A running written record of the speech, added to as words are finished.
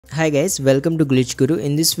Hi guys, welcome to Glitch Guru.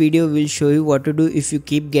 In this video we'll show you what to do if you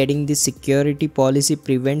keep getting the security policy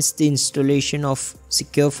prevents the installation of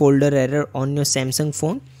secure folder error on your Samsung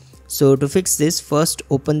phone. So to fix this, first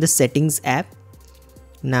open the settings app.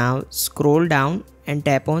 Now scroll down and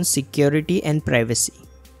tap on security and privacy.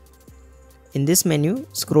 In this menu,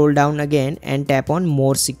 scroll down again and tap on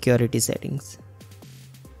more security settings.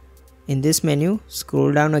 In this menu,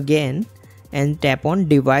 scroll down again and tap on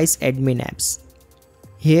device admin apps.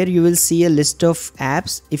 Here you will see a list of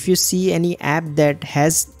apps. If you see any app that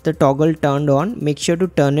has the toggle turned on, make sure to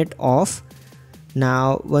turn it off.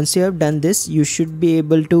 Now once you have done this, you should be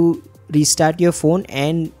able to restart your phone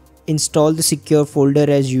and install the secure folder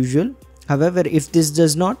as usual. However, if this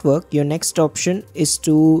does not work, your next option is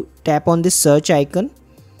to tap on this search icon.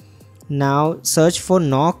 Now search for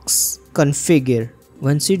Knox configure.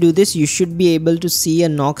 Once you do this, you should be able to see a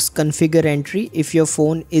Knox configure entry if your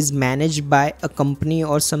phone is managed by a company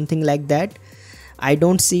or something like that. I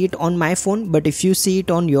don't see it on my phone, but if you see it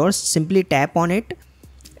on yours, simply tap on it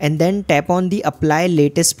and then tap on the apply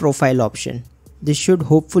latest profile option. This should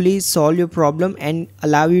hopefully solve your problem and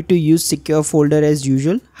allow you to use secure folder as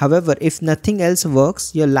usual. However, if nothing else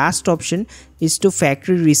works, your last option is to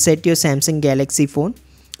factory reset your Samsung Galaxy phone.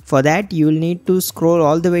 For that, you will need to scroll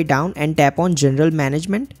all the way down and tap on general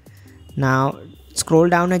management. Now scroll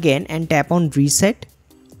down again and tap on reset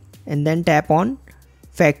and then tap on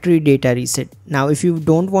factory data reset. Now if you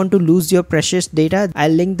don't want to lose your precious data,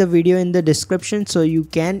 I'll link the video in the description so you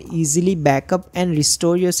can easily backup and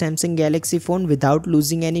restore your Samsung Galaxy phone without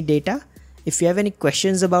losing any data. If you have any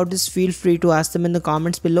questions about this, feel free to ask them in the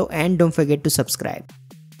comments below and don't forget to subscribe.